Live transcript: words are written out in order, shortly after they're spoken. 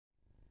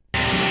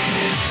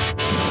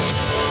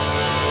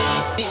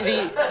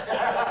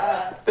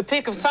the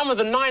pick of some of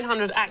the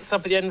 900 acts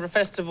up at the Edinburgh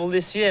Festival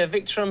this year.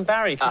 Victor and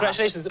Barry,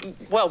 congratulations.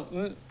 Well,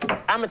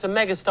 amateur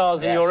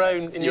megastars in your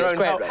own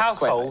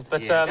household,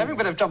 but having a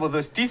bit of trouble with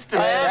those teeth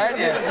today, aren't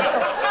you?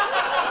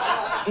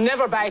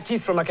 Never buy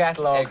teeth from a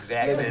catalogue.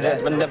 Exactly.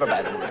 But never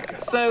buy them from a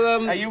catalogue.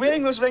 So, are you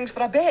wearing those rings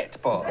for a bet,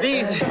 Paul?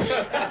 These...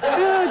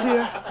 Oh,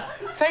 dear.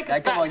 Take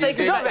us back. Take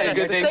us back.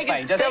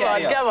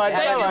 Come on.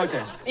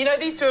 You know,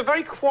 these two are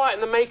very quiet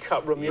in the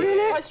makeup room. Really?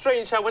 It's quite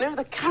strange how whenever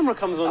the camera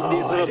comes on,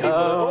 these sort of people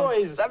are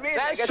always...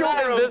 That's show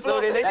business,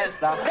 though, really.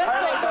 Let's not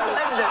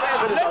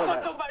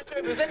talk about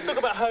showbiz. Let's talk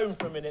about home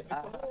for a minute.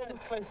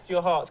 Close to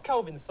your hearts.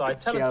 Kelvinside,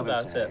 tell us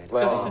about it.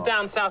 Because this is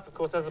down south, of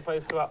course, as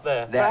opposed to up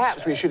there.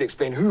 Perhaps we should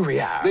explain who we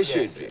are. We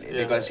should,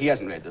 really, because he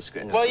hasn't read the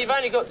script. Well, you've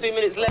only got 2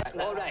 minutes left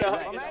now.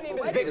 My name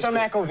is Victor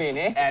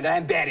McElvaney. And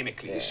I'm Barry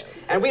McLeish.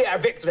 And we are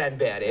Victor and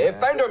Barry,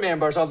 founder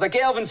members of the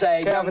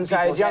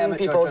Kelvinside Young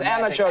People's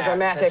Amateur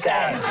Dramatic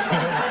Act.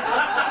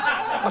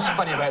 What's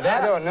funny about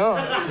that? I don't know.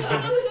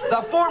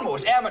 The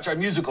foremost amateur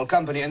musical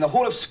company in the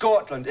whole of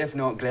Scotland, if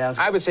not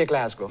Glasgow. I would say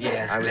Glasgow.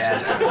 Yes,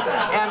 Glasgow.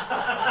 And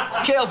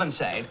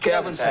Kelvinside.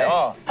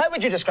 Oh, how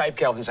would you describe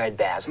Kelvinside,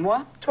 Baz?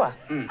 Moi? Toi.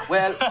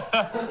 Well,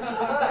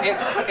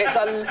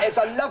 it's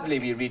a lovely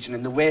wee region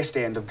in the west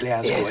end of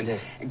Glasgow. Yes, it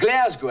is. And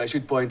Glasgow, I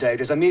should point out,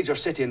 is a major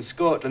city in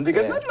Scotland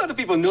because not a lot of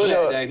people know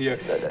that down here.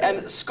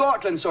 And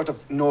Scotland's sort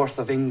of north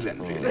of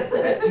England, really.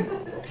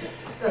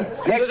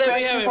 Next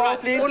question, Paul,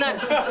 please.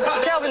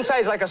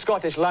 Kelvinside's like a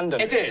Scottish London.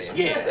 It is,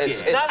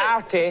 yes. It's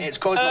arty. It's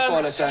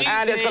cosmopolitan.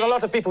 And it's got a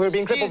lot of people who've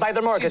been crippled by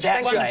their mortgage.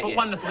 That's right,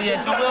 Wonderful,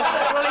 yes. But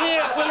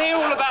we'll hear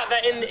all about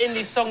that in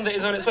the song that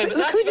is on its way. But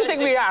who do you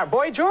think we are?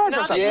 Boy George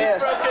or something?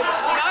 Yes.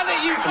 Now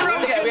that you've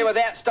broken... Get away with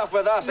that stuff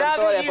with us, I'm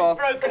sorry, Paul.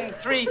 Now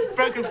that you've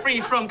broken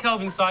free from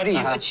Kelvinside,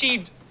 you've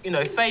achieved... You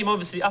know, fame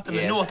obviously up in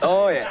the north.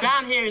 Oh, yeah.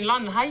 Down here in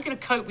London, how are you going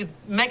to cope with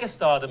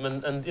megastardom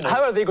and you know...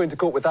 How are they going to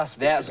cope with us?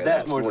 That's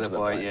more to the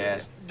point,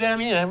 yes. But I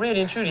mean, you know,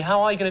 really and truly,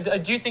 how are you going to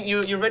do you think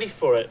you're ready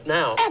for it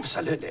now?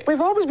 Absolutely.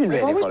 We've always been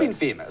ready. We've always been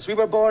famous. We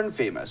were born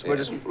famous. We're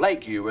just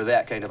like you. We're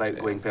that kind of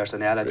outgoing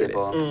personality,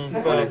 Paul.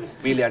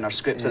 We learn our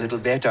scripts a little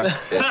better. Well,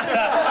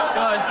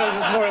 I suppose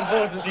it's more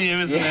important to you,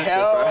 isn't it?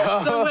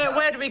 So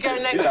where do we go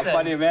next? He's a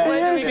funny man.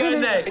 Where do we go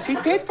next? Is he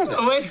paid for this?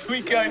 Where do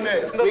we go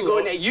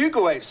next? You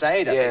go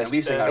outside, I think, and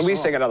we sing our song. And we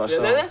sing another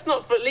song. No, that's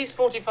not for at least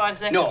 45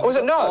 seconds. No. Was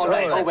it not? Oh,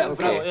 right. Oh, well,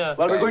 yeah.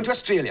 Well, we're going to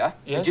Australia.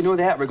 Yes. Did you know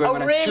that? We're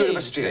going on a tour of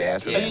Australia.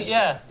 Yes.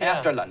 Yeah.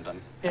 After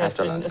London. Yes,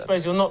 I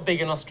suppose you're not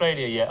big in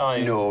Australia yet, are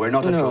you? No, we're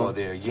not a draw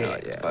there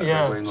yet, but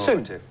we're going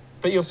over to...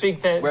 But you're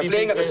big there. We're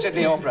playing at the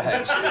Sydney Opera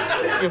House in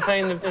Australia. You're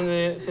playing in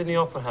the Sydney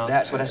Opera House?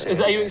 That's what I said.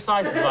 Are you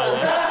excited by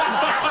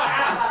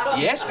that?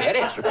 Yes, very.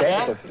 It's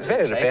repetitive. It's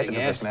very repetitive,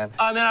 this man.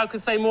 I mean, I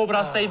could say more, but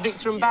I'll say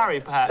Victor and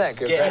Barry, perhaps.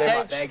 Thank you very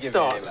much. Thank you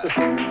Start.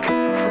 very much.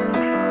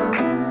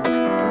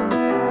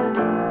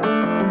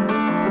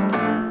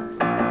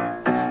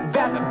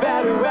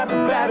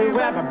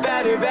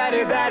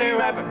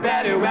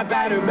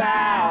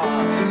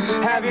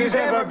 Have you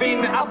ever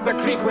been up the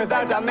creek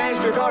without a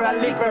manstroke or a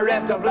leak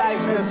bereft of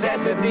life's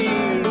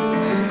necessities?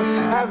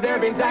 Have there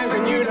been times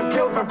when you'd have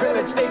killed for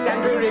fillet steak,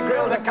 tandoori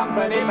grilled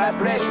accompanied by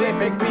freshly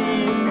picked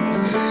peas?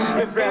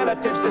 If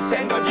relatives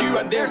descend on you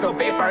and there's no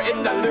paper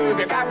in the loo, if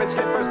your carpet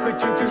slippers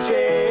put you to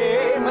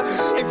shame,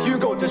 if you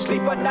go to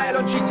sleep on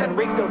nylon sheets and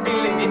wake still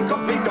feeling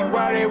incomplete, don't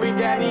worry, we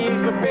can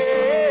ease the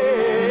pain.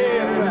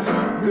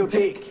 We'll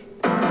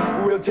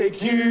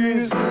take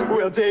yous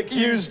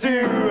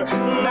to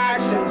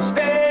Marks and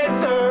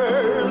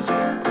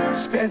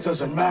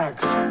Spencer's and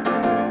Marks.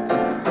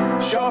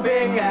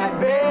 Shopping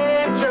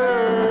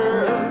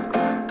adventures,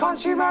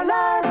 consumer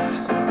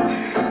larks.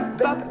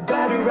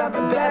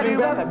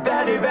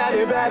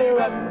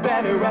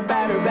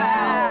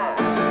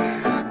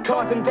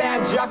 Cotton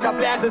pants, yucca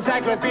plants,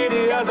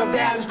 encyclopedias of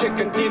dams,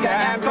 chicken tikka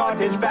and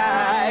cottage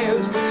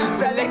pies.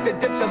 Selected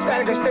dips,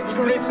 asparagus tips,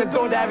 grapes that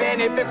don't have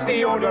any pips,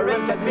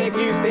 deodorants that make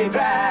you stay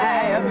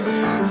dry.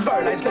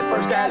 Fur-lined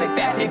slippers, garlic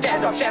patty,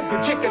 dandruff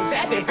shampoo, chicken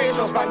satay,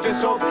 facial sponges,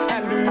 soaps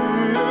and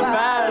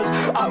loofahs.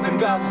 Oven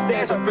gloves,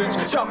 desert boots,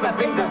 chocolate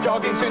fingers,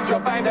 jogging suits, you'll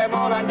find them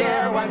all on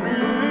their one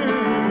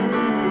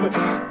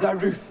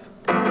roof.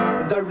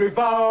 The roof,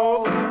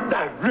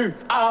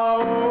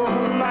 oh,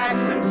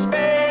 Marks and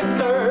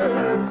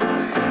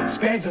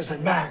Spencer's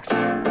and Marks.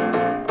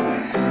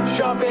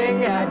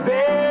 Shopping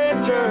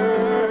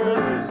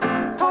adventures,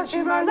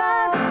 consumer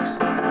larks.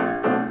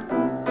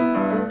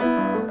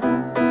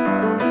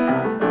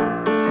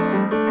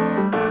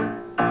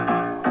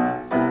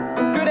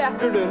 Good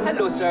afternoon.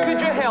 Hello, sir.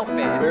 Could you help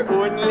me? We're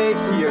only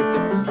here to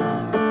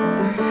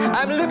please.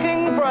 I'm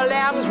looking for a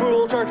lamb's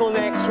wool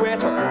turtleneck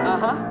sweater.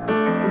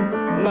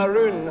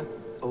 Maroon.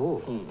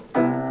 Oh.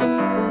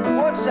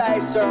 What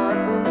size,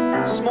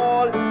 sir?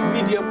 Small,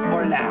 medium,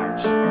 or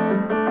large?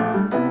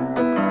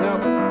 No,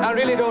 I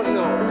really don't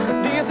know.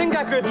 Do you think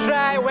I could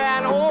try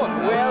one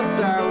on? Well,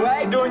 sir,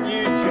 why don't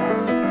you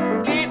just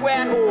take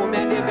one home,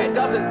 and if it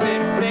doesn't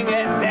fit, bring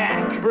it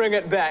back. Bring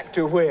it back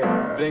to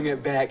where? Bring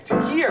it back to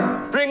here.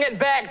 Bring it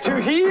back to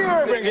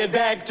here. Bring it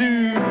back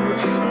to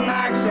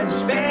Marks and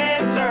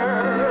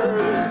Spencer's.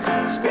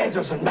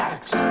 Spencer's and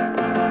Max.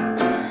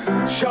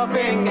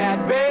 Shopping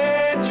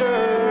adventures.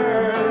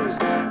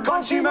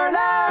 Consumer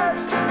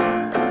Lux.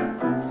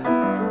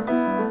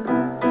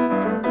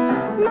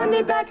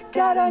 Money back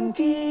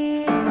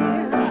guarantee.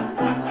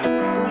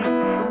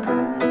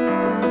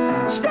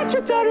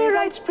 Statutory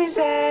rights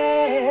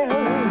preserved.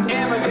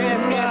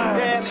 M&S,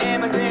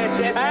 S&M, M&S,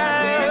 S&M.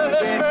 And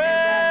the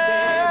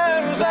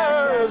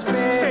Spencers.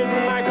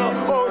 St. Michael,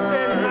 oh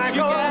St.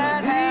 Michael.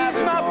 He's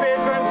my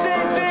patron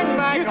saint, St.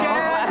 Michael. You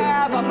can't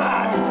have a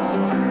Max.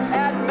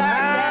 At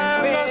Max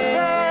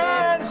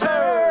and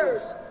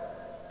Spencers.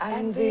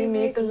 And they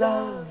make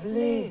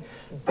lovely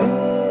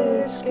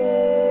biscuits.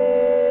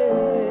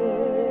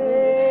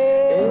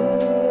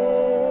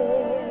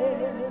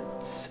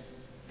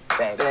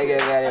 Thank you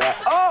very much.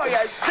 Oh,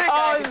 yeah.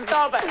 Oh,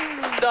 stop it.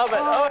 Stop it.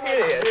 Oh,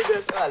 here he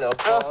is. Hello,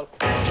 Paul.